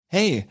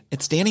Hey,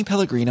 it's Danny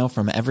Pellegrino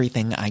from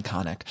Everything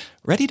Iconic.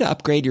 Ready to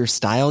upgrade your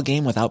style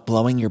game without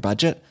blowing your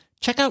budget?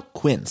 Check out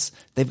Quince.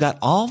 They've got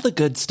all the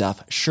good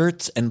stuff,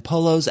 shirts and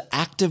polos,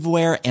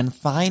 activewear, and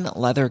fine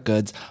leather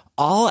goods,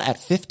 all at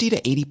 50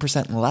 to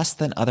 80% less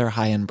than other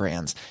high-end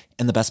brands.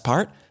 And the best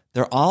part?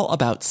 They're all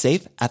about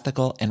safe,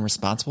 ethical, and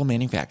responsible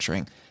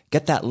manufacturing.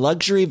 Get that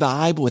luxury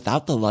vibe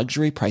without the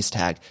luxury price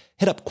tag.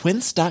 Hit up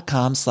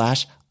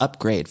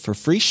quince.com/upgrade for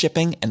free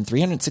shipping and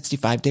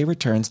 365-day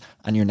returns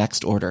on your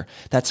next order.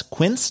 That's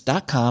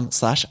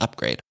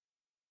quince.com/upgrade.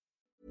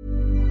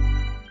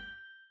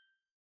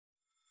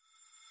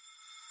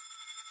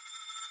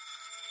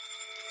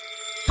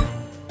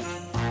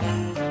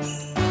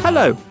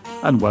 Hello,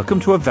 and welcome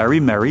to a very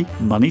merry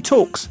Money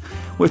Talks.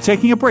 We're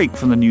taking a break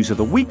from the news of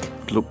the week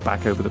to look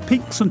back over the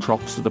peaks and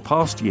troughs of the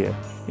past year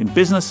in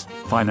business,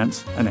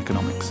 finance, and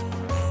economics.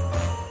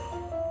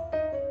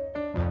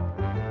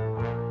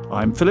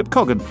 I'm Philip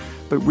Coggan,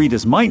 but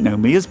readers might know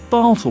me as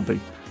Bartleby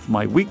for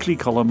my weekly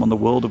column on the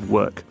world of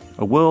work,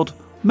 a world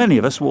many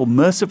of us will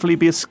mercifully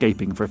be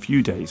escaping for a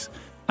few days.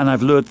 And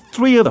I've lured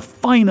three of the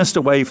finest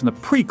away from the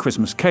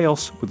pre-Christmas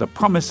chaos with the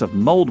promise of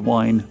mulled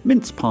wine,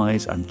 mince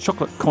pies, and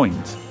chocolate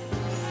coins.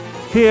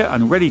 Here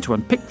and ready to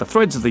unpick the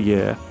threads of the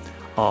year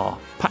are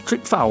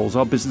Patrick Fowles,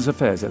 our business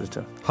affairs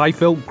editor. Hi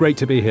Phil, great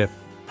to be here.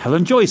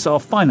 Helen Joyce, our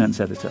finance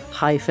editor.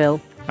 Hi Phil.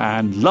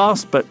 And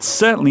last but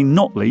certainly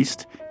not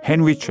least,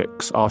 Henry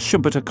Tricks, our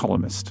Schumpeter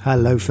columnist.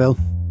 Hello, Phil.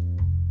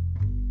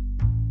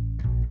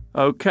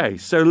 OK,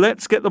 so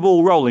let's get the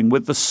ball rolling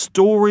with the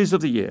stories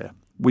of the year.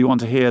 We want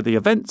to hear the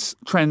events,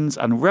 trends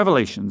and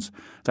revelations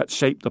that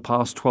shaped the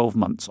past 12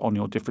 months on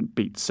your different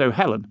beats. So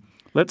Helen,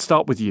 let's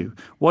start with you.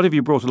 What have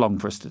you brought along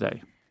for us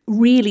today?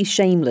 Really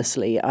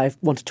shamelessly, I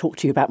want to talk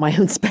to you about my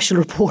own special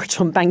report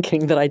on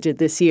banking that I did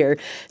this year.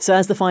 So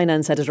as the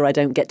finance editor, I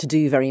don't get to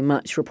do very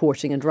much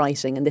reporting and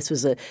writing. And this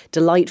was a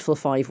delightful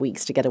 5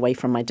 weeks to get away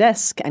from my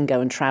desk and go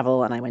and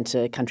travel. And I went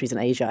to countries in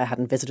Asia I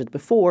hadn't visited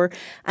before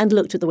and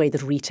looked at the way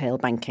that retail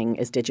banking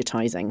is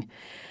digitising.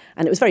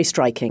 And it was very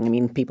striking. I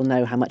mean, people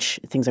know how much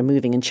things are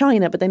moving in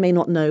China, but they may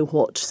not know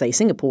what, say,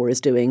 Singapore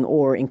is doing.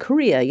 Or in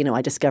Korea, you know,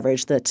 I discovered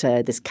that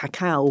this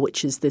Kakao,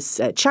 which is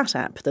this chat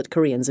app that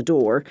Koreans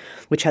adore,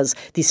 which has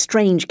these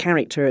strange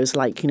characters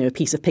like, you know, a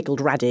piece of pickled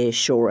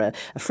radish or a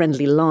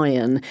friendly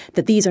lion,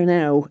 that these are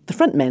now the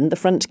front men, the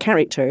front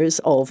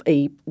characters of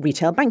a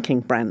retail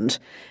banking brand,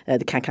 the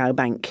Kakao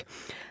Bank.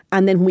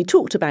 And then when we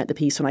talked about the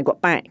piece when I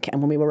got back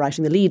and when we were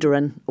writing the leader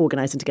and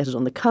organising to get it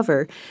on the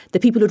cover,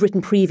 the people who'd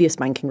written previous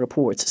banking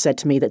reports said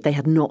to me that they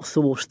had not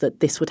thought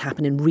that this would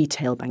happen in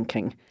retail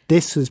banking.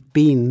 This has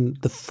been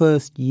the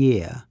first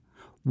year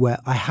where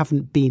I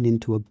haven't been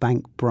into a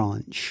bank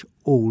branch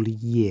all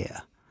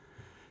year.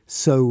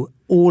 So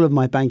all of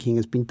my banking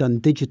has been done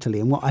digitally.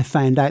 And what I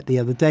found out the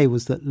other day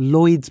was that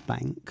Lloyds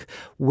Bank,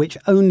 which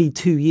only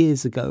 2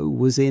 years ago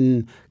was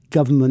in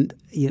government,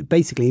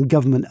 basically in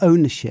government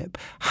ownership,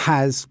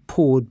 has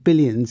poured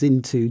billions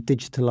into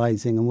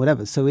digitalising and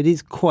whatever. So it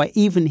is quite,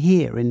 even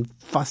here in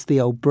fusty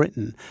old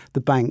Britain,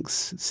 the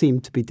banks seem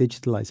to be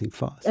digitalising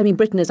fast. I mean,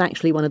 Britain is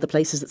actually one of the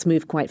places that's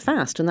moved quite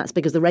fast, and that's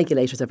because the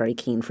regulators are very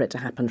keen for it to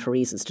happen for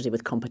reasons to do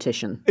with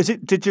competition. Is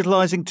it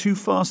digitalising too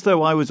fast,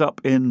 though? I was up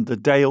in the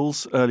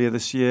Dales earlier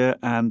this year,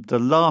 and the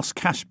last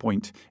cash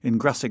point in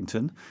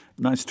Grassington,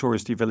 nice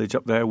touristy village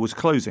up there, was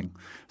closing.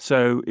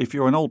 So if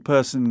you're an old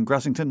person in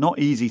Grassington, not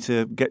easy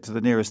to get to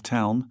the nearest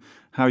town.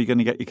 How are you going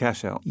to get your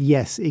cash out?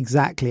 Yes,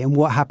 exactly. And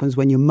what happens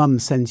when your mum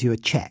sends you a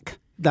cheque?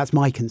 That's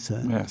my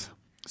concern. Yes.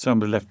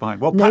 Somebody left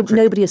behind. Well,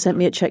 nobody has sent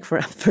me a cheque for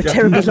a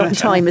terribly long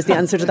time is the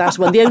answer to that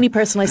one. The only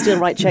person I still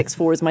write cheques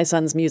for is my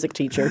son's music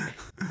teacher.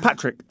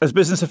 Patrick, as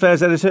business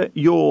affairs editor,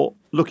 you're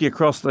looking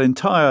across the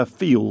entire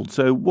field.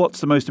 So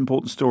what's the most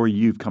important story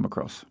you've come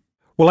across?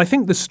 Well, I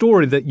think the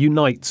story that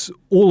unites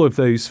all of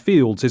those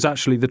fields is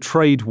actually the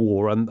trade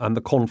war and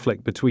the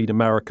conflict between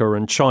America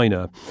and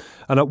China.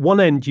 And at one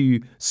end,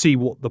 you see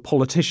what the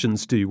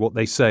politicians do, what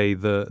they say,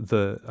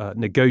 the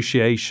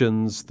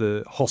negotiations,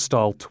 the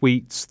hostile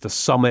tweets, the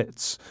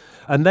summits.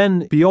 And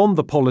then beyond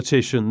the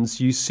politicians,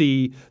 you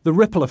see the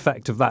ripple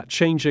effect of that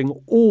changing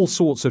all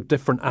sorts of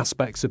different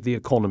aspects of the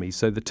economy.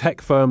 So the tech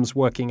firms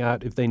working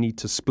out if they need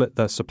to split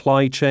their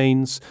supply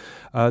chains,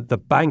 the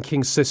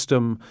banking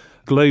system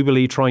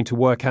globally trying to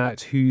work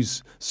out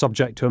who's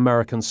subject to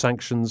American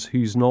sanctions,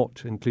 who's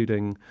not,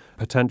 including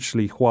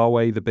potentially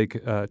Huawei, the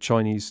big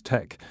Chinese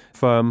tech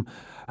firm.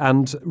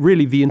 And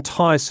really the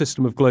entire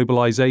system of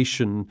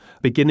globalization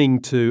beginning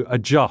to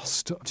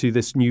adjust to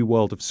this new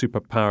world of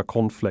superpower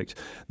conflict.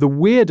 The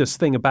weirdest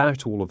thing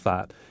about all of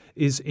that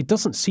is it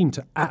doesn't seem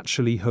to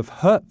actually have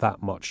hurt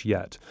that much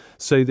yet.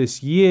 So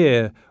this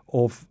year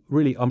of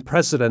really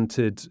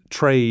unprecedented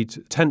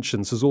trade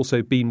tensions has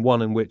also been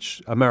one in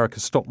which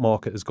America's stock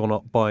market has gone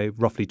up by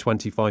roughly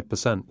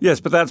 25%.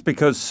 Yes, but that's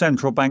because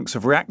central banks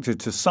have reacted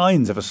to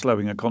signs of a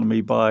slowing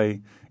economy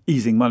by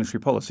easing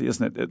monetary policy,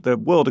 isn't it? The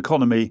world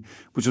economy,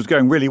 which was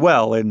going really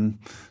well in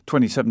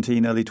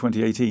 2017, early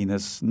 2018,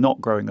 is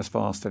not growing as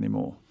fast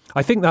anymore.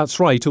 I think that's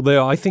right.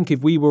 Although I think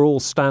if we were all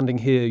standing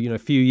here, a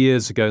few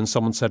years ago and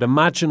someone said,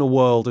 imagine a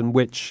world in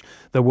which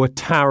there were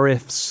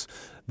tariffs,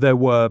 there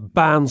were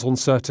bans on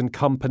certain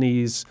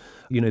companies,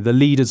 the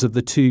leaders of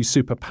the two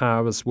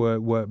superpowers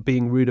were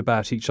being rude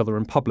about each other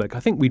in public, I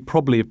think we'd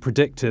probably have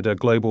predicted a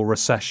global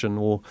recession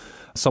or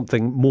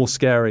something more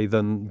scary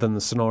than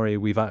the scenario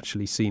we've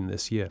actually seen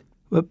this year.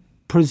 But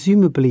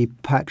presumably,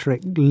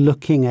 Patrick,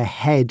 looking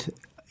ahead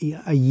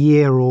a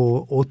year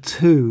or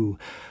two,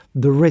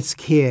 the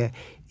risk here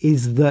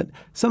is that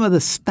some of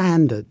the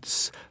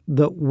standards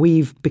that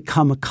we've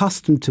become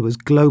accustomed to as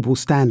global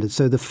standards,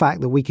 so the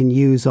fact that we can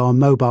use our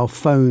mobile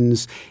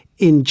phones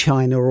in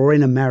China or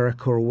in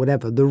America or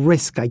whatever, the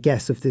risk, I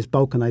guess, of this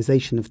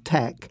balkanization of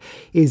tech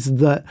is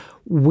that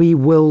we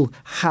will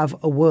have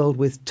a world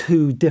with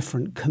two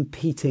different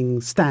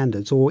competing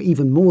standards, or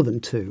even more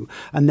than two,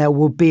 and there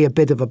will be a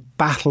bit of a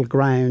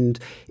battleground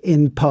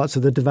in parts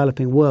of the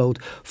developing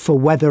world for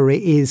whether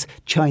it is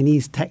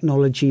Chinese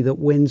technology that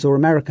wins or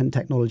American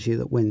technology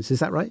that wins.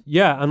 Is that right?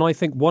 Yeah, and I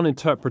think one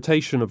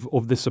interpretation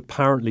of this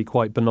apparently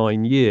quite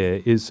benign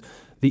year is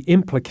the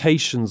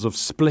implications of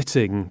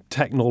splitting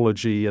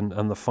technology and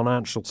the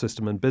financial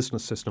system and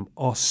business system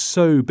are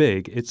so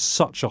big. It's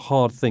such a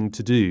hard thing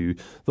to do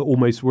that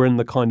almost we're in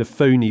the kind of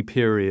phony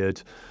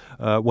period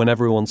when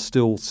everyone's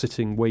still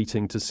sitting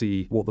waiting to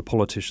see what the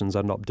politicians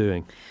end up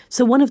doing.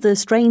 So one of the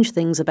strange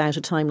things about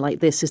a time like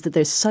this is that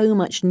there's so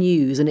much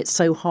news and it's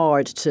so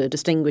hard to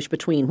distinguish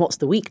between what's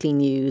the weekly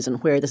news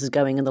and where this is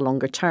going in the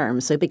longer term.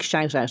 So big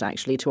shout out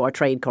actually to our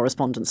trade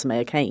correspondent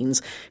Samaya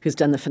Keynes, who's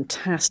done the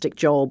fantastic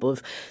job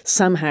of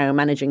somehow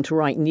managing to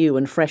write new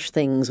and fresh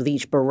things with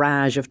each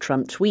barrage of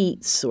Trump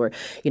tweets, or,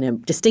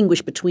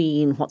 distinguish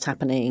between what's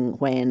happening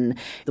when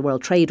the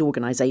World Trade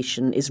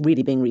Organization is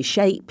really being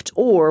reshaped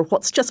or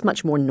what's just much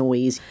more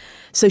noise.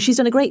 So she's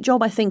done a great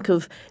job, I think,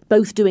 of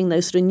both doing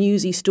those sort of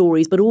newsy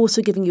stories, but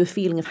also giving you a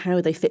feeling of how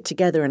they fit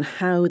together and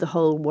how the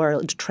whole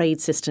world trade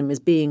system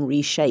is being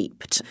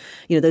reshaped.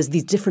 There's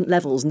these different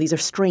levels, and these are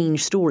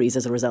strange stories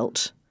as a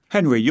result.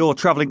 Henry, you're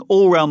travelling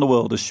all around the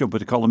world as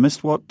Schumpeter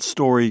columnist. What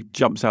story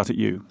jumps out at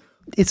you?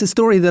 It's a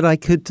story that I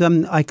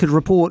could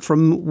report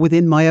from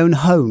within my own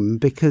home,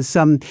 because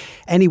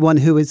anyone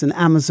who is an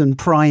Amazon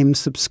Prime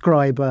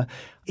subscriber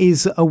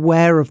is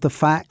aware of the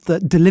fact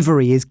that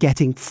delivery is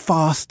getting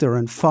faster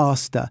and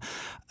faster.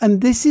 And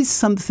this is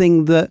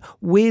something that,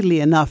 weirdly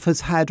enough,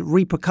 has had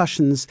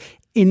repercussions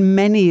in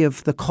many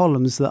of the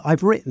columns that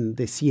I've written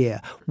this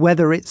year,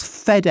 whether it's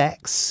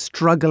FedEx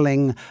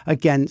struggling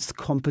against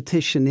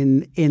competition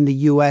in the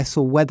US,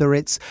 or whether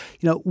it's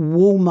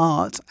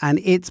Walmart and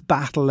its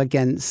battle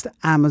against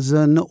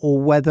Amazon,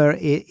 or whether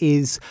it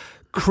is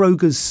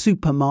Kroger's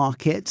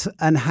supermarket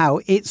and how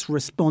it's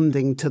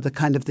responding to the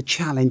kind of the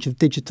challenge of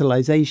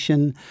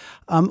digitalization,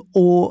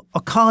 or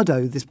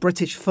Ocado, this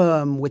British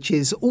firm, which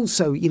is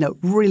also,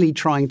 really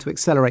trying to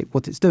accelerate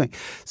what it's doing.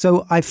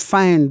 So I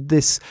found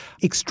this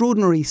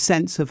extraordinary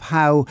sense of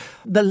how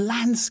the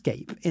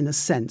landscape, in a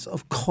sense,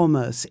 of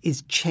commerce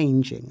is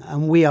changing.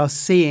 And we are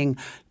seeing,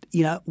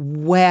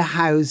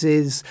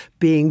 warehouses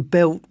being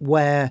built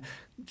where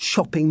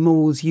shopping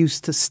malls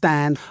used to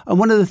stand. And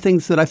one of the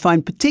things that I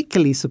find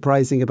particularly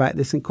surprising about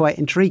this and quite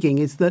intriguing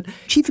is that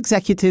chief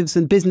executives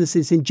and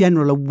businesses in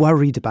general are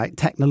worried about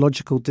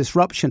technological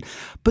disruption.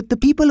 But the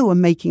people who are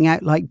making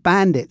out like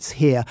bandits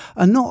here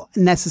are not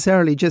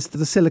necessarily just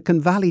the Silicon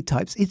Valley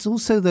types. It's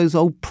also those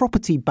old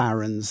property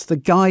barons, the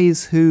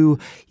guys who,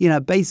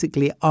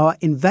 basically are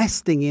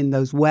investing in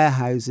those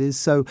warehouses.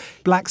 So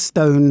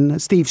Blackstone,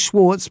 Steve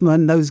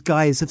Schwarzman, those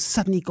guys have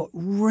suddenly got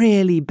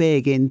really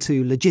big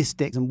into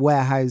logistics and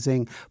warehousing.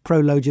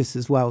 Prologis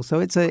as well.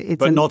 So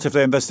but not if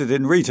they invested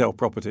in retail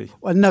property.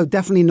 Well, no,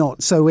 definitely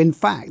not. So in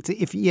fact,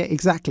 if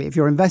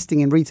you're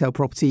investing in retail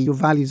property, your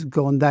values have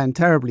gone down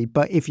terribly.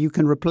 But if you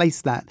can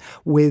replace that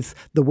with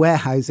the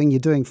warehousing, you're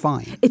doing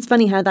fine. It's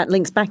funny how that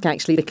links back,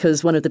 actually,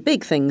 because one of the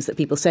big things that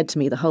people said to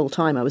me the whole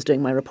time I was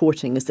doing my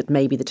reporting is that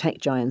maybe the tech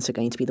giants are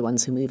going to be the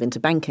ones who move into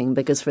banking,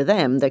 because for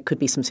them, there could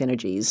be some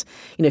synergies.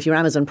 If you're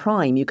Amazon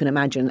Prime, you can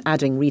imagine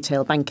adding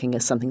retail banking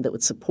as something that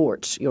would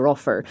support your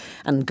offer.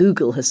 And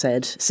Google has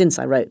said, since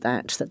I wrote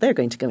that they're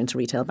going to go into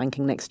retail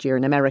banking next year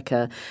in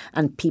America.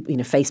 And people,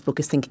 Facebook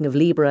is thinking of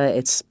Libra,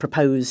 its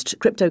proposed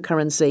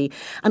cryptocurrency.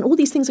 And all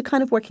these things are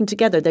kind of working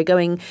together. They're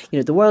going,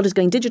 the world is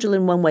going digital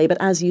in one way, but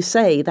as you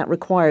say, that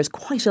requires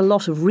quite a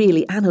lot of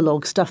really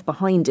analog stuff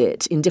behind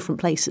it in different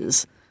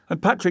places.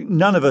 And Patrick,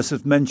 none of us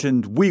have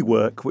mentioned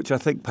WeWork, which I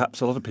think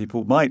perhaps a lot of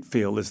people might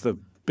feel is the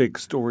big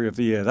story of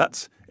the year.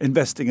 That's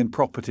investing in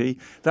property.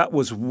 That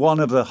was one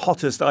of the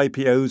hottest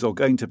IPOs, or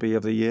going to be,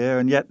 of the year.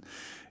 And yet,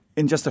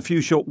 in just a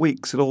few short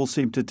weeks, it all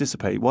seemed to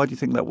dissipate. Why do you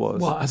think that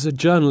was? Well, as a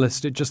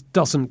journalist, it just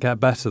doesn't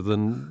get better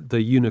than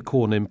the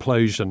unicorn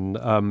implosion.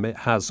 It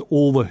has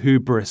all the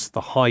hubris,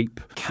 the hype,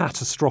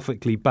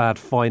 catastrophically bad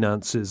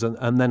finances,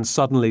 and then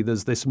suddenly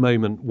there's this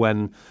moment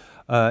when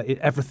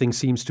everything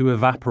seems to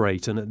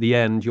evaporate, and at the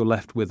end you're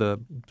left with a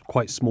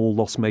quite small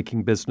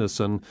loss-making business,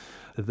 and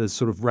there's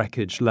sort of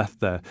wreckage left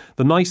there.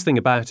 The nice thing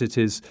about it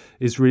is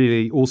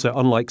really also,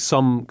 unlike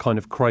some kind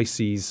of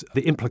crises,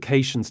 the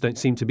implications don't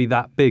seem to be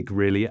that big,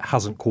 really. It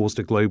hasn't caused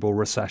a global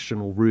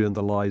recession or ruined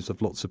the lives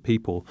of lots of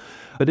people.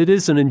 But it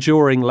is an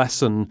enduring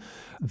lesson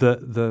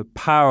that the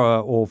power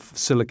of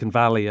Silicon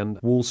Valley and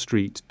Wall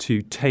Street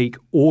to take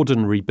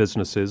ordinary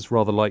businesses,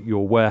 rather like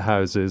your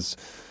warehouses,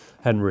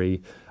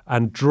 Henry,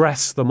 and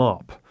dress them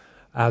up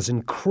as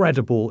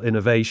incredible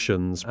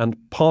innovations. And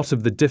part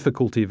of the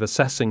difficulty of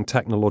assessing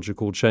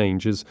technological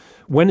change is,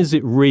 when is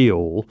it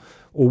real,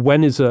 or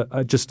when is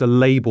just a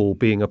label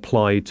being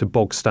applied to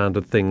bog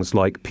standard things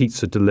like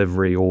pizza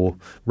delivery or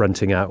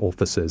renting out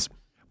offices?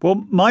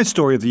 Well, my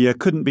story of the year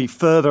couldn't be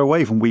further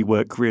away from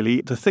WeWork,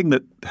 really. The thing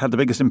that had the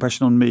biggest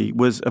impression on me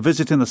was a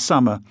visit in the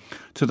summer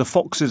to the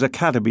Foxes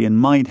Academy in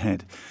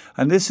Minehead.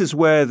 And this is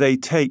where they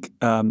take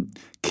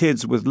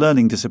kids with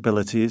learning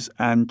disabilities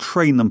and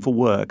train them for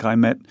work. I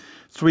met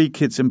 3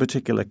 kids in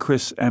particular,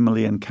 Chris,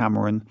 Emily and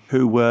Cameron,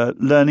 who were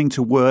learning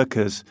to work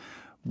as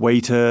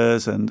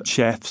waiters and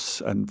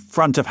chefs and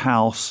front of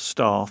house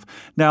staff.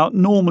 Now,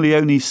 normally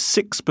only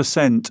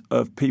 6%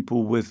 of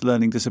people with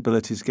learning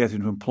disabilities get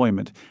into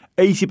employment.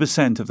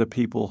 80% of the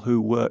people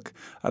who work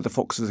at the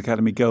Foxes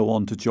Academy go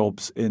on to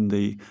jobs in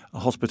the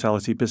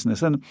hospitality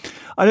business. And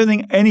I don't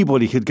think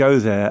anybody could go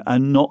there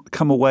and not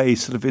come away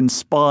sort of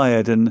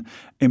inspired and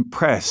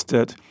impressed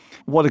at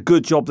what a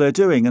good job they're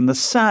doing. And the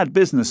sad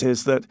business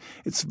is that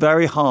it's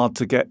very hard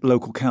to get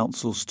local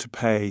councils to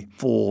pay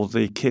for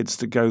the kids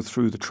to go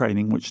through the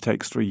training, which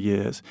takes 3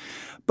 years.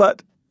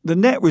 But the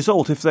net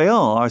result, if they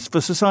are, is for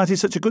society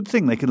such a good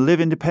thing. They can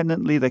live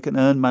independently, they can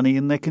earn money,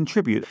 and they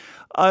contribute.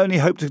 I only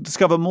hope to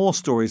discover more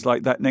stories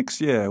like that next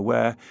year,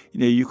 where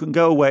you can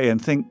go away and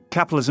think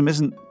capitalism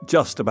isn't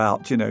just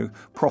about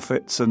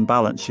profits and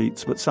balance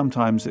sheets, but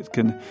sometimes it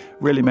can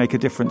really make a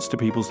difference to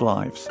people's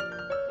lives.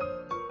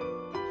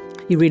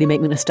 You really make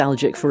me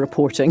nostalgic for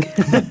reporting.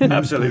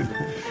 Absolutely.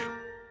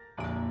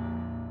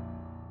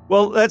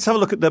 Well, let's have a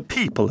look at the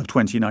people of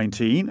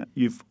 2019.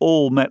 You've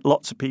all met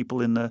lots of people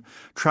in the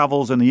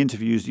travels and the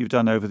interviews you've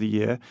done over the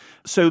year.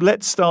 So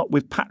let's start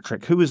with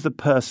Patrick. Who is the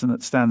person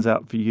that stands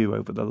out for you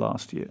over the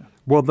last year?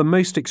 Well, the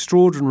most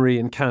extraordinary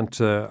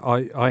encounter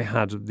I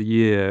had of the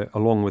year,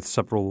 along with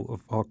several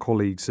of our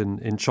colleagues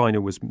in China,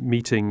 was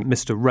meeting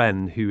Mr.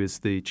 Ren, who is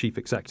the chief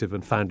executive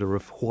and founder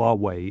of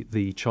Huawei,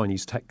 the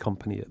Chinese tech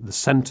company at the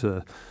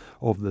center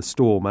of the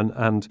storm.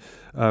 And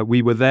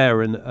we were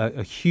there in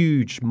a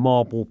huge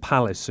marble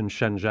palace in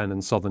Shenzhen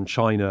in southern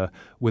China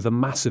with a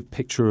massive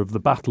picture of the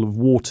Battle of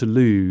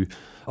Waterloo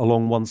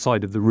along one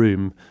side of the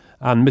room.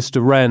 And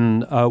Mr.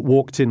 Ren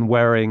walked in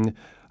wearing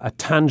a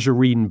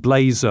tangerine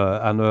blazer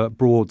and a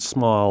broad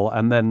smile,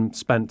 and then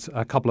spent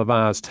a couple of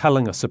hours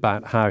telling us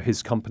about how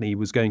his company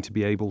was going to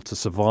be able to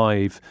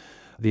survive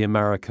the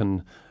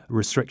American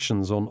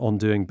restrictions on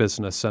doing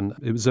business. And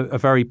it was a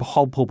very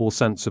palpable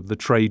sense of the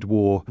trade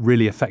war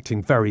really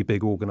affecting very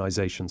big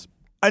organizations.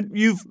 And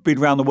you've been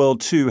around the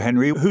world too,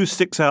 Henry. Who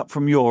sticks out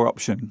from your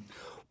option?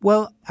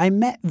 Well, I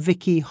met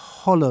Vicky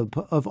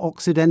Holub of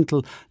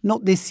Occidental,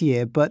 not this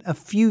year, but a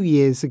few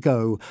years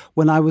ago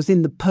when I was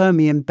in the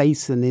Permian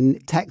Basin in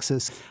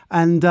Texas.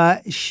 And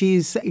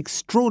she's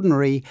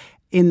extraordinary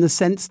in the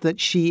sense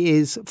that she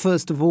is,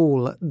 first of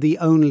all, the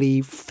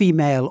only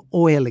female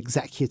oil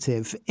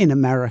executive in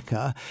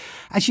America.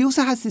 And she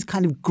also has this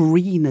kind of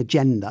green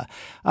agenda,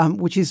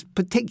 which is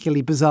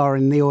particularly bizarre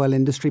in the oil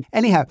industry.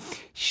 Anyhow,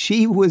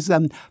 she was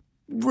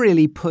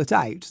really put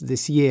out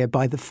this year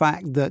by the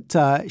fact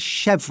that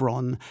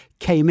Chevron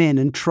came in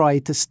and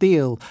tried to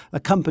steal a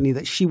company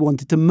that she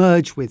wanted to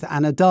merge with,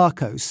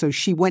 Anadarko. So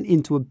she went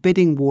into a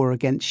bidding war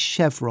against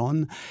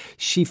Chevron.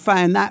 She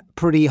found that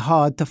pretty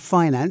hard to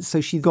finance, so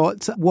she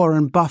got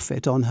Warren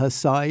Buffett on her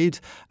side.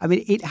 I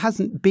mean, it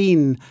hasn't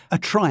been a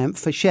triumph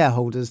for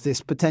shareholders, this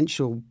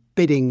potential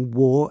bidding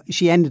war.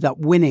 She ended up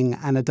winning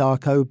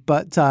Anadarko,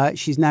 but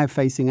she's now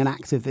facing an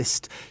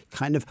activist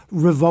kind of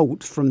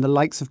revolt from the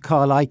likes of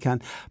Carl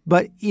Icahn.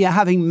 But yeah,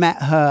 having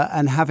met her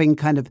and having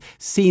kind of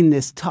seen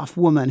this tough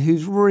woman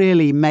who's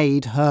really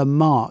made her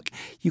mark,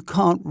 you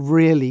can't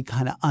really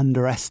kind of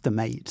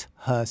underestimate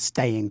her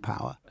staying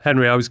power.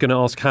 Henry, I was going to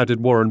ask, how did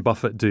Warren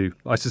Buffett do?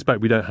 I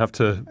suspect we don't have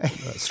to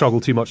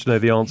struggle too much to know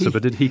the answer,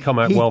 but did he come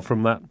out well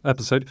from that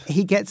episode?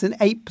 He gets an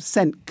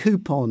 8%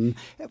 coupon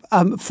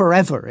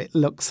forever, it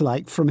looks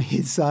like, from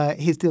his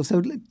deal.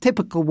 So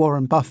typical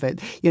Warren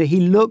Buffett, he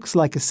looks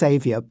like a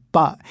saviour,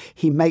 but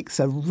he makes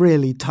a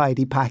really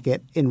tidy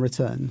packet in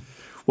return.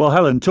 Well,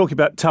 Helen, talking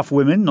about tough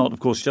women, not, of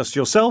course, just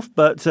yourself,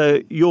 but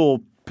your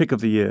pick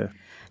of the year.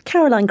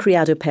 Caroline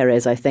Criado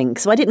Perez, I think.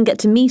 So I didn't get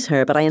to meet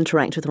her, but I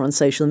interact with her on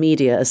social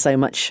media, as so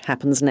much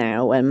happens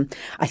now.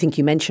 I think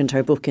you mentioned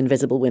her book,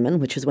 Invisible Women,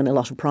 which has won a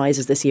lot of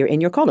prizes this year,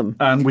 in your column.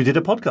 And we did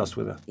a podcast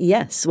with her.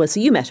 Yes. Well, so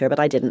you met her, but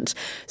I didn't.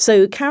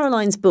 So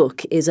Caroline's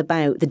book is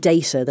about the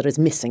data that is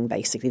missing,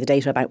 basically, the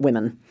data about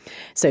women.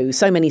 So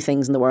many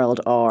things in the world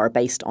are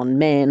based on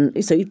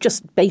men. So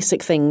just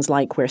basic things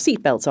like where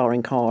seatbelts are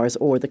in cars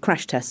or the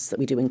crash tests that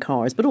we do in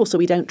cars. But also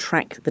we don't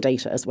track the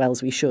data as well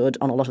as we should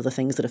on a lot of the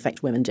things that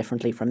affect women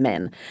differently from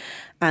men.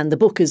 And the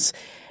book is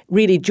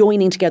really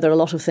joining together a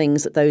lot of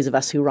things that those of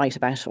us who write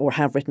about or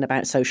have written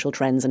about social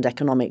trends and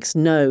economics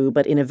know,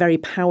 but in a very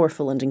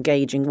powerful and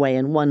engaging way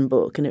in one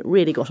book. And it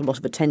really got a lot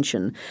of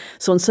attention.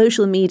 So on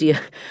social media,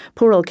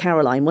 poor old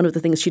Caroline, one of the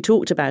things she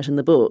talked about in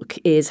the book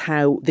is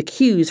how the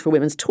queues for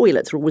women's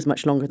toilets are always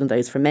much longer than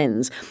those for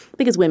men's,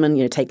 because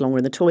women, take longer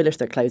in the toilet,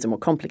 their clothes are more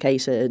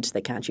complicated,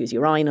 they can't use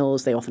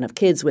urinals, they often have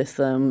kids with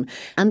them,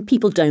 and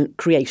people don't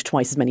create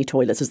twice as many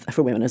toilets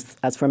for women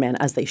as for men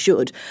as they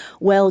should.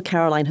 Well,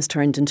 Caroline has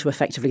turned into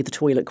effectively the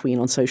toilet queen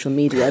on social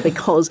media,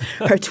 because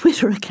her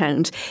Twitter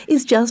account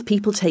is just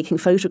people taking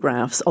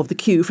photographs of the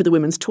queue for the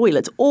women's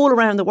toilets all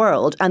around the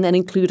world and then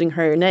including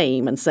her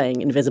name and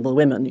saying Invisible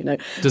Women,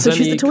 Does so any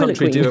she's the toilet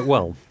country queen. do it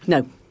well?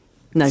 No.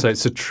 So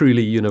it's a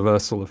truly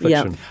universal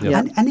affliction.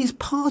 Yeah. And is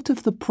part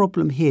of the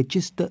problem here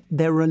just that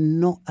there are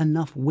not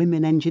enough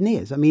women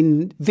engineers? I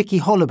mean, Vicky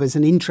Holub is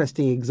an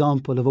interesting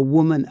example of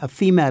a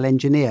female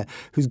engineer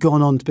who's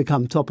gone on to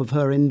become top of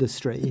her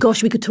industry.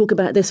 Gosh, we could talk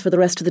about this for the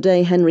rest of the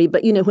day, Henry.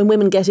 But, when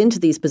women get into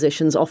these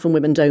positions, often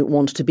women don't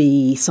want to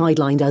be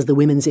sidelined as the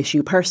women's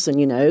issue person,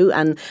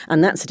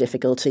 and that's a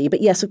difficulty. But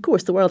yes, of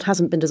course, the world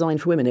hasn't been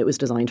designed for women. It was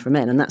designed for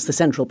men. And that's the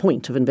central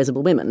point of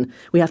Invisible Women.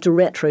 We have to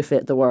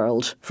retrofit the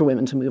world for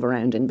women to move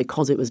around in,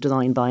 because it was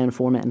designed by and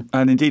for men.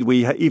 And indeed,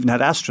 we even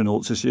had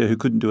astronauts this year who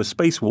couldn't do a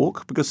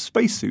spacewalk because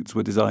spacesuits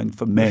were designed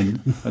for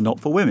men and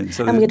not for women.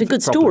 So and we had a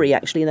good story,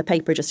 actually, in the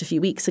paper just a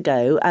few weeks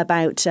ago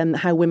about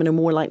how women are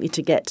more likely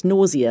to get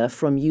nausea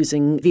from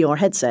using VR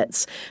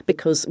headsets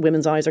because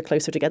women's eyes are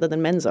closer together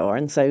than men's are,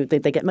 and so they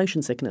get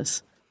motion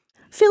sickness.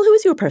 Phil, who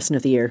is your person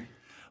of the year?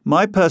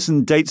 My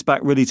person dates back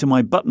really to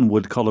my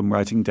Buttonwood column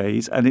writing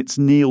days, and it's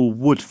Neil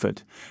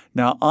Woodford.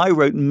 Now, I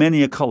wrote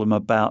many a column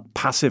about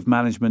passive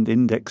management,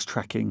 index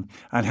tracking,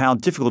 and how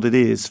difficult it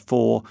is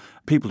for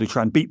people who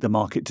try and beat the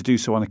market to do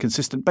so on a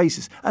consistent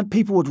basis. And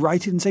people would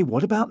write in and say,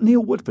 what about Neil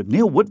Woodford?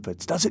 Neil Woodford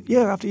does it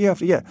year after year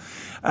after year.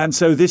 And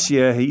so this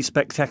year, he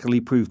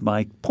spectacularly proved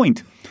my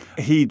point.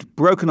 He'd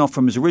broken off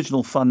from his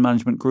original fund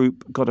management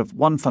group, got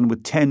one fund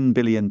with £10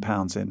 billion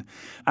in,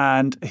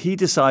 and he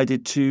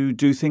decided to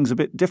do things a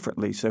bit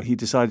differently. So he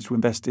decided to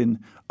invest in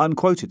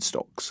unquoted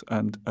stocks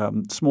and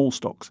small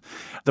stocks.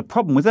 The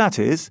problem with that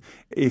is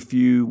if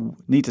you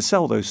need to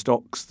sell those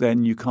stocks,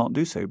 then you can't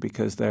do so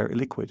because they're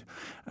illiquid.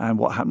 And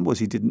what happened was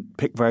he didn't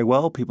pick very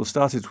well. People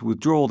started to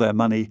withdraw their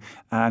money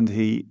and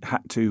he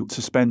had to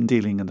suspend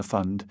dealing in the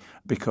fund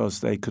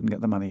because they couldn't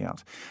get the money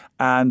out.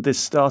 And this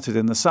started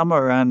in the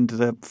summer and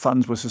the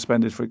funds were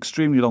suspended for an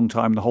extremely long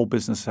time. The whole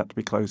business had to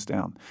be closed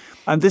down.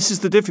 And this is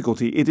the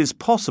difficulty. It is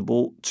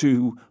possible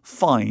to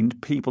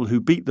find people who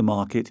beat the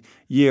market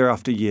year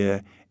after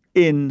year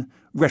in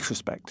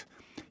retrospect.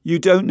 You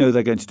don't know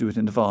they're going to do it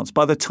in advance.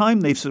 By the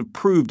time they've sort of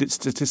proved it's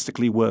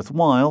statistically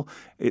worthwhile,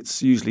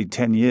 it's usually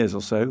 10 years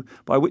or so,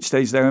 by which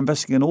stage they're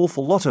investing an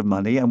awful lot of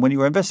money. And when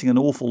you're investing an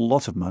awful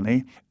lot of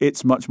money,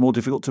 it's much more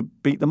difficult to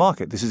beat the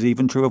market. This is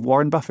even true of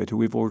Warren Buffett, who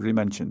we've already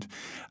mentioned.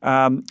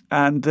 And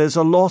there's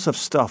a lot of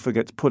stuff that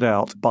gets put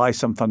out by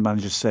some fund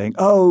managers saying,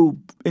 oh,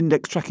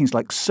 index tracking is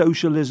like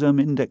socialism.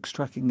 Index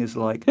tracking is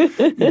like,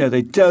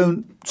 they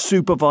don't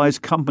supervise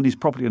companies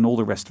properly and all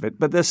the rest of it.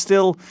 But there's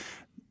still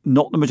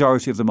not the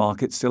majority of the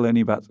market, still only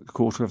about a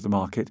quarter of the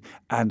market,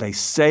 and they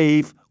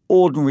save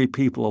ordinary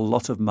people a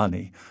lot of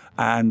money.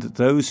 And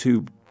those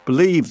who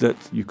believe that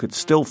you could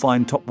still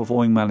find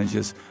top-performing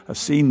managers have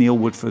seen Neil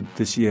Woodford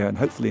this year, and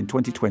hopefully in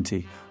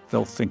 2020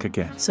 they'll think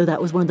again. So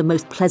that was one of the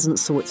most pleasant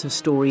sorts of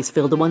stories,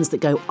 Phil, the ones that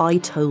go, I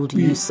told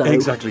you so.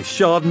 Exactly.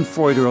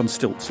 Schadenfreude on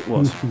stilts it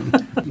was.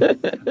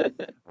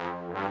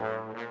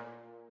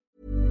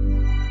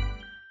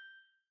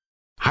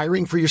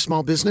 Hiring for your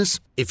small business?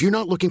 If you're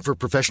not looking for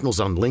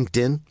professionals on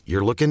LinkedIn,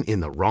 you're looking in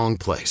the wrong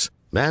place.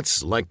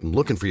 That's like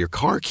looking for your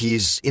car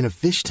keys in a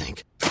fish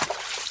tank.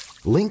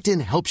 LinkedIn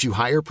helps you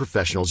hire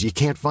professionals you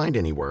can't find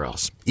anywhere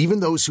else,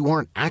 even those who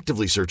aren't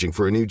actively searching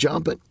for a new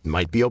job but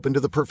might be open to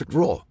the perfect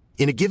role.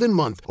 In a given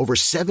month, over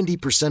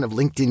 70% of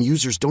LinkedIn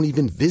users don't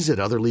even visit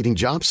other leading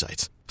job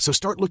sites. So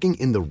start looking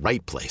in the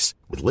right place.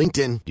 With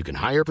LinkedIn, you can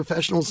hire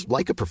professionals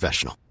like a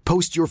professional.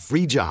 Post your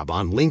free job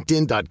on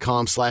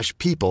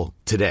linkedin.com/people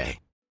today.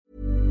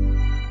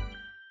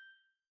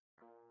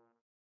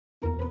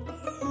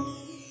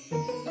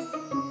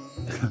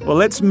 Well,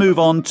 let's move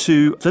on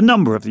to the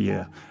number of the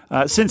year.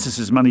 Since this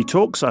is Money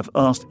Talks, I've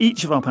asked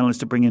each of our panellists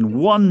to bring in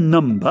one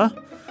number,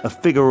 a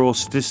figure or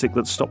statistic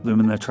that stopped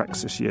them in their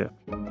tracks this year.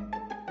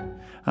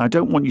 I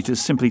don't want you to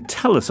simply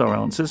tell us our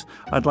answers.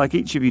 I'd like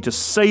each of you to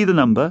say the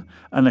number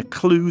and a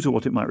clue to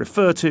what it might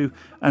refer to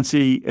and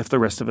see if the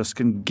rest of us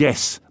can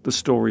guess the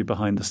story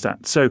behind the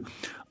stat. So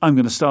I'm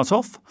going to start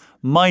off.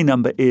 My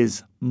number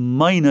is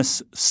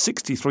minus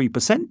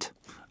 63%.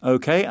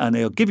 Okay, and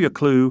I'll give you a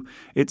clue.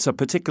 It's a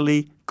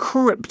particularly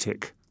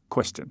cryptic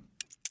question.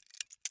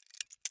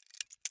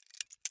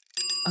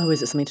 Oh,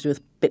 is it something to do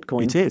with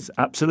Bitcoin? It is,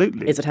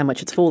 absolutely. Is it how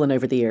much it's fallen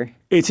over the year?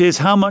 It is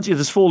how much it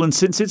has fallen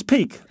since its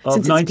peak of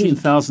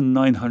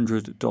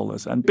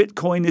 $19,900. And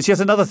Bitcoin is yet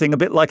another thing, a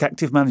bit like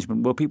active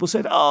management, where people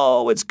said,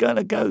 oh, it's going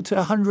to go to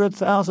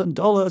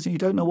 $100,000 and you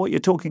don't know what you're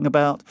talking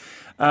about.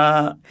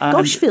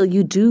 Gosh, Phil,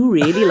 you do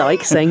really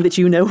like saying that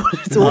you know what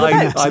it's all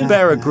about. I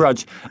bear a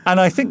grudge. And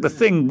I think the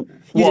thing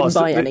You didn't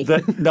buy any.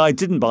 No, I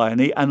didn't buy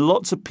any. And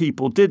lots of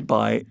people did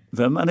buy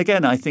them. And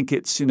again, I think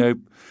it's,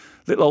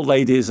 little old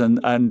ladies and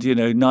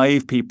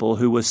naive people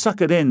who were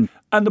suckered in.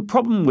 And the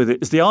problem with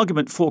it is the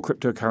argument for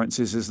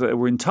cryptocurrencies is that they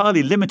were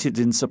entirely limited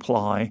in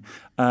supply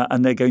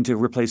and they're going to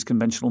replace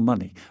conventional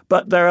money.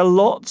 But there are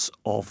lots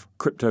of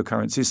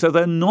cryptocurrencies, so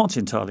they're not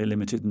entirely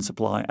limited in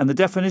supply. And the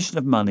definition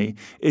of money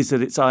is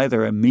that it's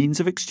either a means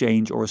of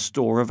exchange or a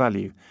store of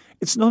value.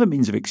 It's not a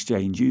means of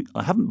exchange.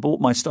 I haven't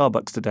bought my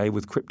Starbucks today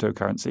with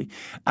cryptocurrency.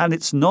 And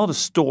it's not a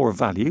store of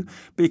value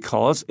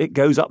because it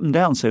goes up and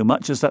down so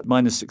much, as that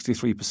minus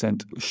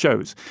 63%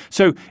 shows.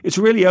 So it's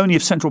really only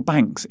if central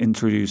banks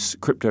introduce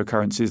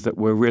cryptocurrencies that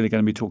we're really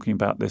going to be talking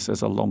about this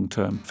as a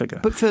long-term figure.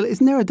 But Phil,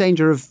 isn't there a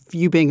danger of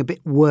you being a bit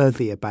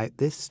worthy about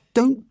this?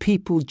 Don't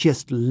people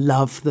just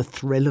love the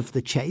thrill of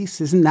the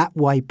chase? Isn't that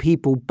why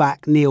people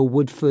back Neil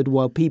Woodford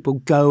while people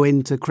go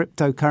into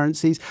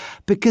cryptocurrencies?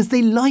 Because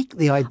they like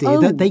the idea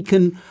that they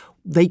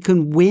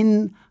can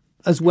win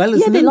as well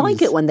as lose. They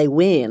like it when they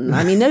win.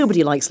 I mean,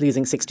 nobody likes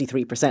losing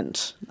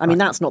 63%. I mean,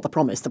 that's not the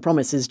promise. The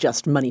promise is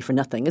just money for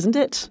nothing, isn't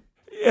it?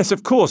 Yes,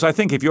 of course. I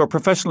think if you're a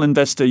professional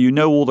investor, you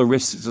know all the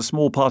risks. It's a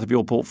small part of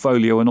your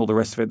portfolio and all the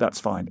rest of it. That's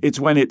fine. It's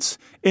when it's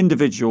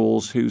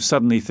individuals who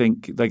suddenly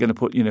think they're going to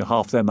put,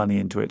 half their money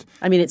into it.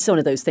 I mean, it's one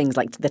of those things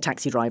like the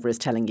taxi driver is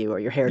telling you or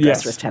your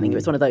hairdresser is telling you.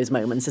 It's one of those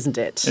moments, isn't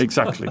it?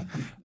 Exactly.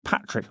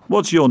 Patrick,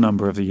 what's your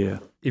number of the year?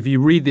 If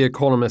you read The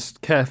Economist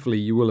carefully,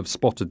 you will have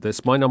spotted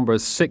this. My number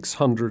is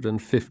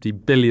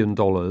 $650 billion,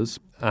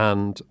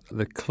 and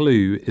the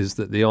clue is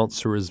that the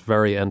answer is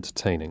very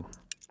entertaining.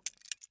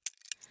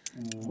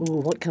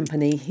 Oh, what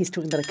company? He's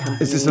talking about a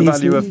company. Is this the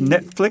value of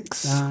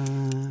Netflix?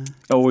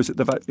 Or is it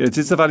the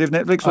value of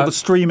Netflix or the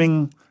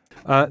streaming?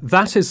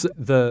 That is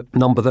the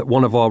number that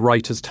one of our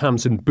writers,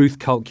 Tamsin Booth,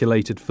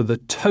 calculated for the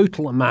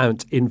total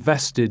amount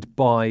invested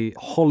by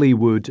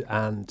Hollywood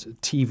and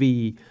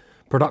TV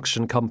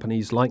production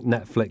companies like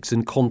Netflix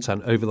in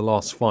content over the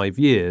last 5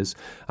 years.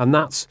 And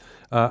that's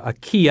a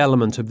key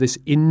element of this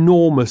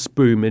enormous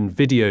boom in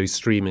video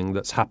streaming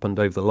that's happened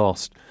over the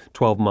last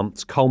 12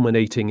 months,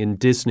 culminating in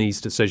Disney's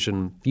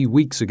decision a few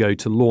weeks ago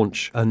to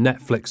launch a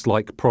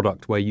Netflix-like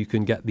product where you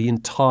can get the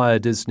entire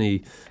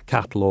Disney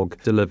catalogue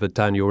delivered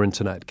down your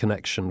internet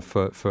connection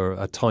for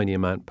a tiny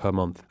amount per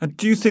month. And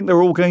do you think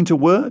they're all going to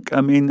work? I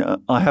mean,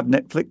 I have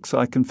Netflix,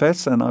 I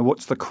confess, and I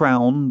watch The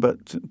Crown,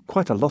 but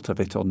quite a lot of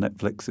it on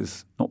Netflix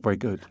is not very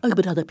good. Oh,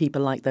 but other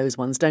people like those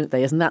ones, don't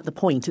they? Isn't that the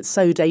point? It's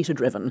so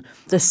data-driven.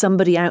 There's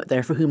somebody out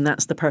there for whom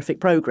that's the perfect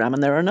programme,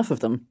 and there are enough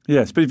of them.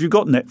 Yes, but if you've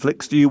got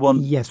Netflix, do you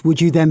want... Yes,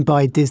 would you then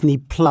buy Disney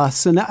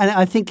Plus? And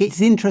I think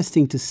it's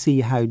interesting to see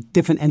how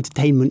different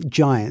entertainment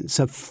giants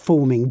are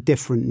forming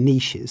different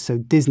niches. So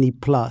Disney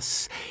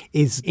Plus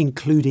is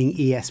including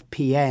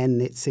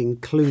ESPN, it's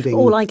including...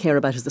 All I care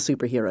about is the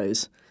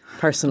superheroes.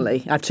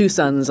 Personally, I have two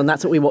sons, and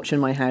that's what we watch in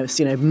my house.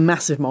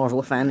 Massive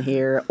Marvel fan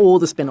here. All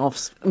the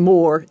spin-offs,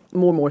 more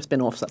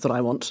spin-offs. That's what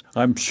I want.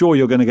 I'm sure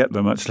you're going to get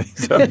them, actually.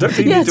 So I don't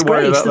think you need to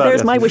worry about that. So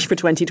there's my wish for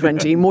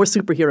 2020: more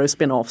superhero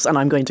spin-offs, and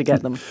I'm going to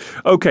get them.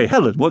 Okay,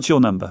 Helen, what's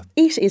your number?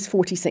 It is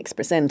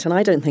 46%, and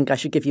I don't think I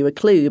should give you a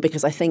clue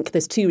because I think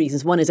there's two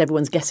reasons. One is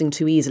everyone's guessing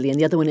too easily, and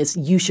the other one is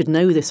you should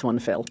know this one,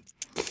 Phil.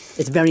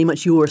 It's very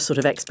much your sort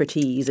of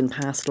expertise in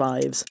past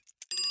lives.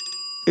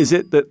 Is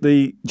it that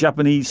the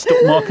Japanese stock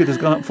market has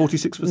gone up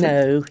 46%?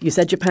 No, you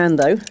said Japan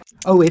though.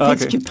 Oh, if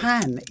it's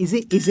Japan, is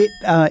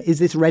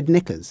this red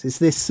knickers? Is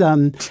this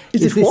what?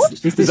 Is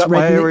that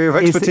my area of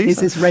expertise? Is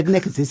this red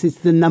knickers? Is this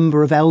the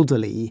number of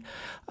elderly?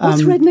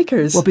 What's red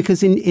knickers? Well,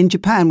 because in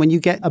Japan, when you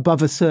get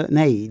above a certain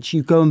age,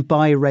 you go and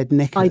buy red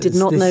knickers. I did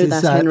not know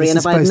that, Henry, and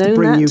if I had known that... This is supposed to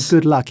bring you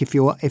good luck if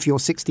you're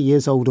 60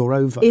 years old or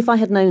over. If I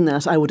had known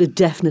that, I would have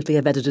definitely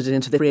have edited it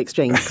into the Free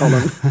Exchange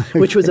column,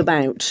 which was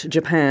about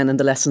Japan and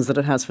the lessons that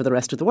it has for the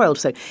rest of the world.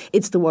 So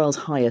it's the world's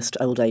highest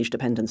old age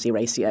dependency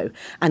ratio,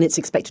 and it's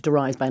expected to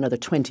rise by another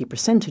 20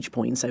 percentage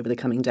points over the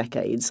coming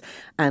decades.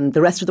 And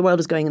the rest of the world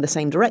is going in the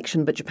same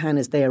direction, but Japan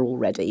is there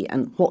already.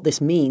 And what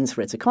this means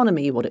for its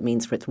economy, what it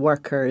means for its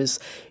workers,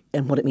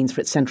 and what it means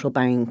for its central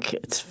bank,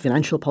 its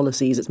financial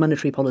policies, its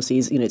monetary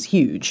policies, it's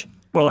huge.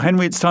 Well,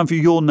 Henry, it's time for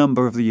your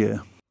number of the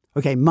year.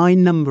 Okay, my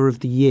number of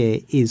the year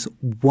is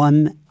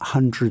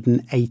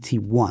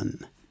 181.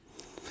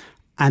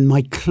 And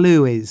my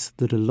clue is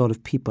that a lot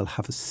of people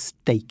have a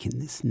stake in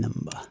this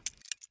number.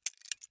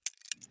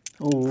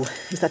 Oh,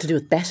 is that to do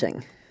with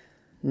betting?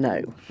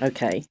 No.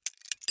 Okay.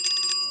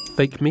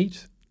 Fake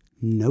meat?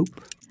 Nope.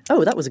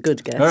 Oh, that was a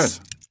good guess.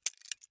 Yes.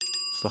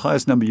 It's the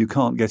highest number you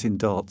can't get in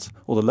darts,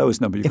 or the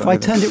lowest number you If can't I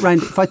get.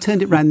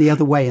 turned it round the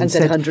other way And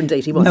said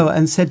 181. No,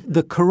 and said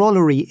the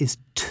corollary is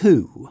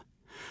 2.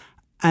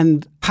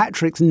 And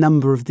Patrick's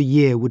number of the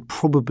year would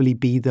probably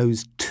be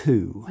those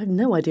 2. I have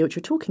no idea what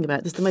you're talking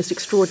about. This is the most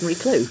extraordinary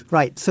clue.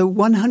 Right, so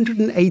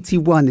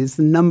 181 is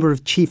the number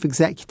of chief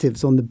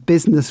executives on the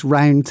Business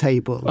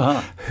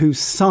Roundtable who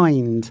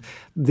signed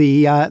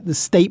the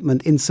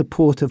statement in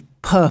support of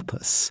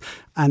purpose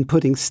and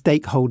putting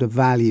stakeholder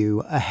value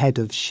ahead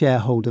of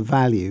shareholder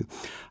value.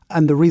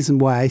 And the reason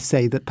why I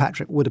say that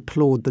Patrick would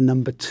applaud the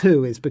number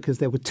 2 is because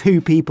there were 2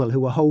 people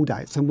who were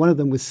holdouts, and one of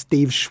them was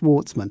Steve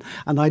Schwartzman.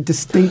 And I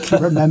distinctly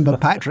remember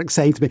Patrick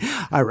saying to me,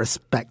 I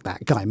respect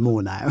that guy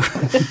more now.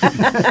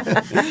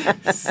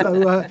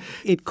 So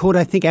it caught,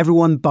 I think,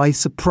 everyone by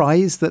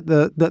surprise that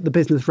the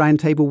Business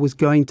Roundtable was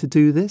going to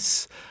do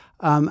this.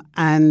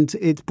 And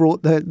it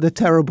brought the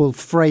terrible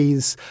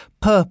phrase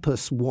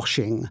purpose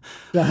washing,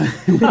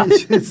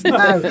 which is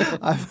now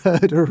I've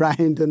heard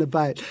around and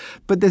about.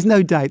 But there's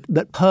no doubt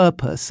that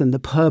purpose and the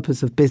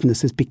purpose of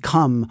business has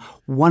become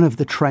one of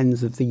the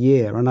trends of the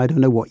year. And I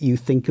don't know what you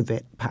think of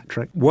it,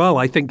 Patrick. Well,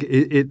 I think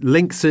it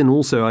links in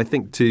also, I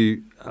think,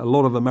 to a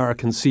lot of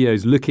American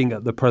CEOs looking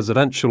at the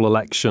presidential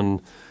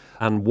election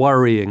and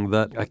worrying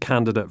that a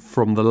candidate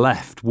from the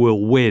left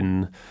will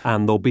win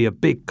and there'll be a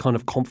big kind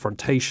of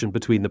confrontation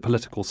between the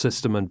political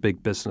system and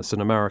big business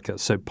in America.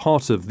 So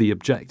part of the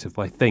objective,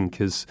 I think,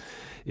 is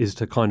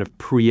to kind of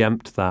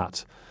preempt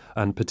that,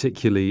 and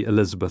particularly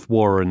Elizabeth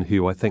Warren,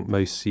 who I think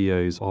most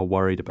CEOs are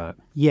worried about.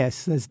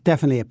 Yes, there's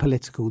definitely a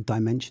political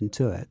dimension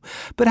to it.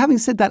 But having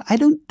said that, I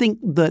don't think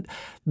that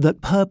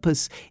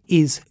purpose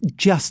is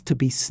just to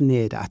be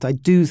sneered at. I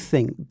do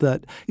think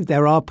that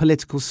there are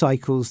political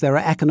cycles, there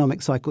are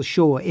economic cycles.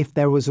 Sure, if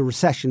there was a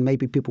recession,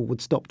 maybe people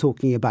would stop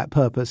talking about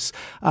purpose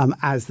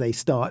as they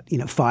start,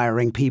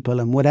 firing people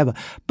and whatever.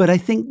 But I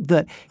think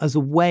that as a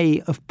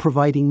way of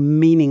providing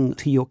meaning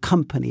to your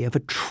company, of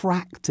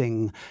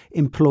attracting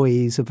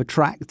employees, of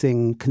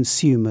attracting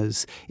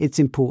consumers, it's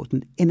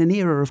important. In an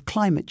era of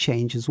climate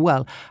change as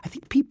well, I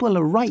think people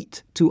are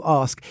right to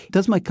ask,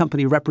 does my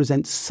company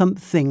represent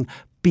something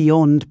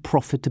beyond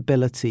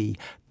profitability?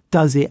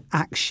 Does it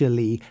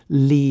actually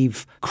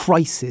leave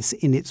crisis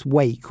in its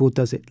wake, or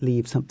does it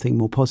leave something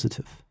more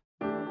positive?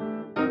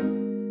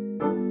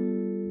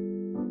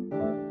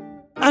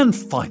 And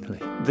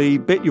finally, the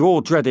bit you're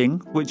all dreading,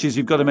 which is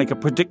you've got to make a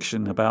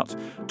prediction about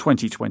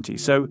 2020.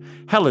 So,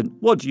 Helen,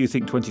 what do you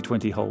think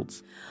 2020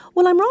 holds?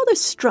 Well, I'm rather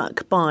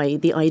struck by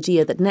the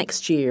idea that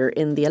next year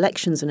in the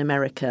elections in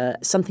America,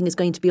 something is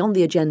going to be on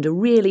the agenda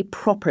really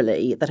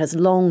properly that has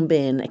long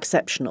been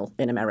exceptional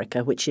in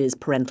America, which is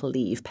parental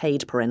leave,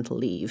 paid parental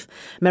leave.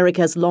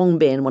 America has long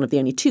been one of the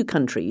only 2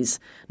 countries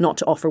not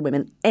to offer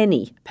women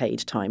any paid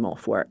time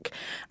off work.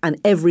 And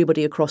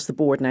everybody across the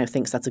board now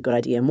thinks that's a good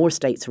idea. More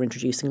states are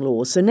introducing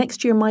laws. So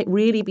next year might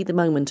really be the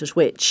moment at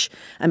which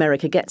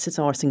America gets its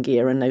arse in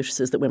gear and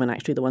notices that women are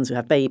actually the ones who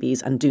have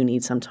babies and do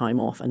need some time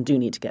off and do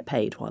need to get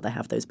paid while they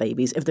have those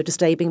babies if they're to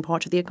stay being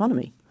part of the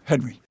economy.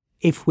 Henry.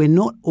 If we're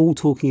not all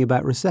talking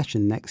about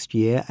recession next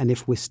year, and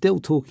if we're still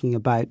talking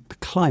about the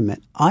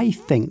climate, I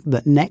think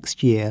that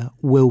next year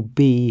will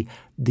be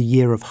the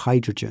year of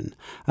hydrogen.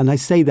 And I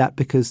say that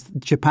because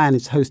Japan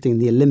is hosting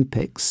the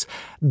Olympics.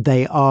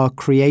 They are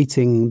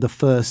creating the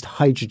first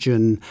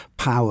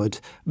hydrogen-powered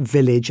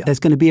village. There's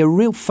going to be a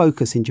real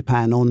focus in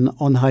Japan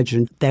on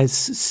hydrogen.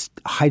 There's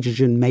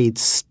hydrogen-made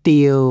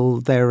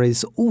steel. There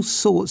is all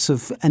sorts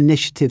of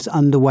initiatives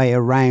underway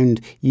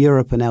around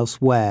Europe and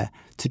elsewhere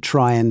to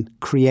try and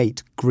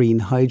create green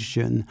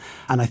hydrogen.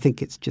 And I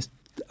think it's just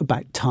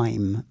about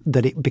time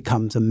that it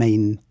becomes a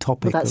main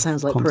topic. Well, that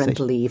sounds like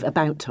parental leave,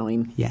 about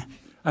time. Yeah.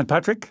 And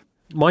Patrick?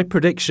 My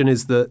prediction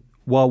is that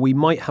while we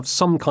might have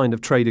some kind of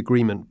trade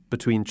agreement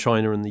between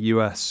China and the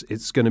US,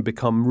 it's going to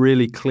become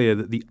really clear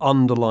that the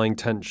underlying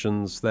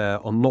tensions there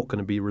are not going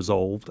to be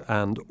resolved,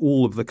 and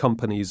all of the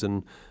companies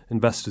and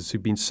investors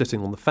who've been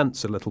sitting on the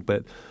fence a little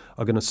bit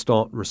are going to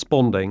start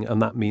responding.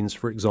 And that means,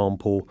 for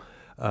example,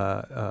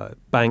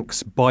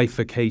 banks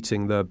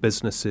bifurcating their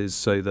businesses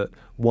so that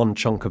one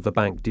chunk of the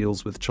bank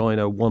deals with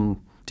China, one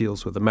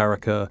deals with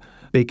America,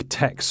 big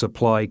tech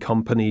supply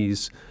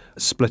companies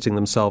splitting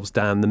themselves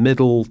down the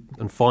middle,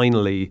 and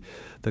finally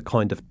the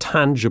kind of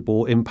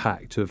tangible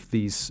impact of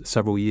these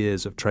several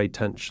years of trade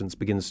tensions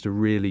begins to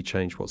really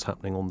change what's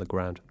happening on the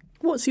ground.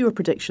 What's your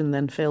prediction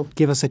then, Phil?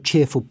 Give us a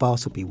cheerful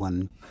Bartleby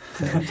one.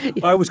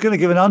 I was going to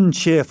give an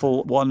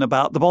uncheerful one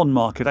about the bond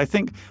market. I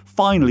think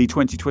finally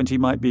 2020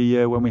 might be a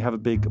year when we have a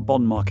big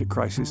bond market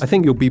crisis. I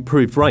think you'll be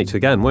proved right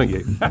again, won't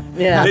you?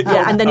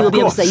 Yeah, and then you'll be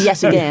able to say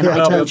yes again,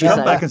 I told you so.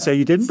 Come back and say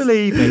you didn't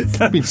believe me.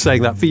 I've been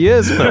saying that for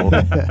years, Phil.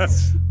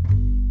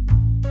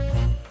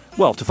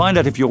 Well, to find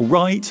out if you're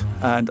right,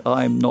 and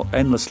I'm not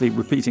endlessly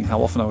repeating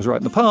how often I was right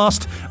in the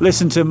past,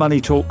 listen to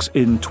Money Talks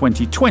in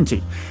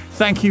 2020.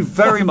 Thank you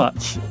very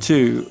much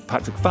to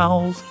Patrick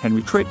Fowles,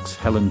 Henry Tricks,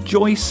 Helen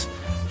Joyce.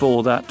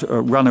 for that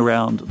run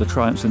around the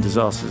triumphs and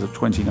disasters of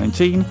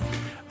 2019.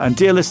 And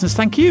dear listeners,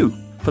 thank you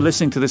for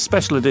listening to this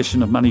special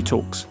edition of Money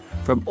Talks.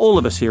 From all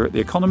of us here at The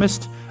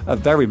Economist, a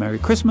very Merry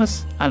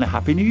Christmas and a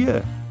Happy New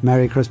Year.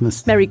 Merry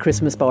Christmas. Merry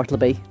Christmas,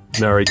 Bartleby.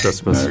 Merry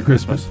Christmas. Merry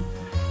Christmas.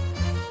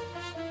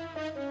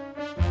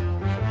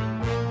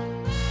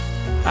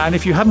 And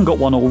if you haven't got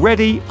one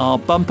already, our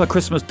bumper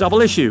Christmas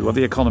double issue of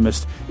The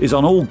Economist is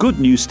on all good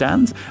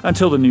newsstands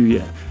until the new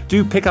year.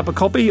 Do pick up a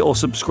copy or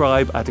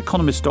subscribe at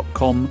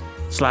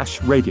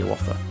economist.com/radio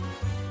offer.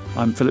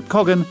 I'm Philip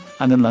Coggan,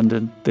 and in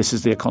London, this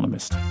is The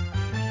Economist.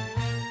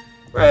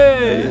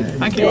 Hooray!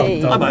 Thank you.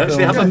 Yay. I might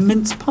actually have a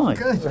mince pie.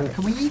 Good.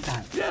 Can we eat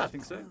that? Yeah, I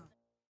think so.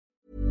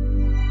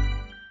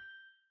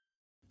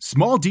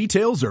 Small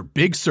details are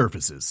big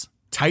surfaces.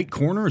 Tight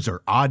corners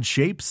are odd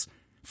shapes.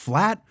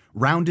 Flat,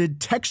 rounded,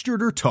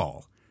 textured, or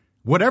tall.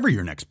 Whatever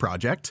your next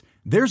project,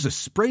 there's a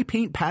spray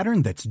paint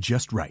pattern that's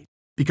just right.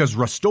 Because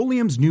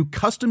Rust-Oleum's new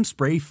Custom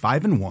Spray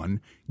 5-in-1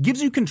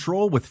 gives you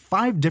control with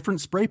 5 different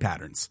spray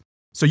patterns.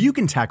 So you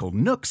can tackle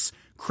nooks,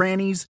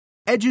 crannies,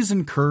 edges,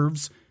 and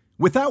curves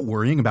without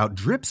worrying about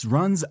drips,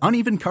 runs,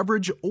 uneven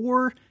coverage,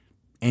 or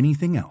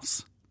anything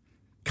else.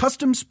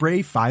 Custom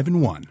Spray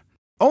 5-in-1.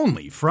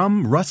 Only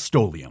from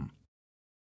Rust-Oleum.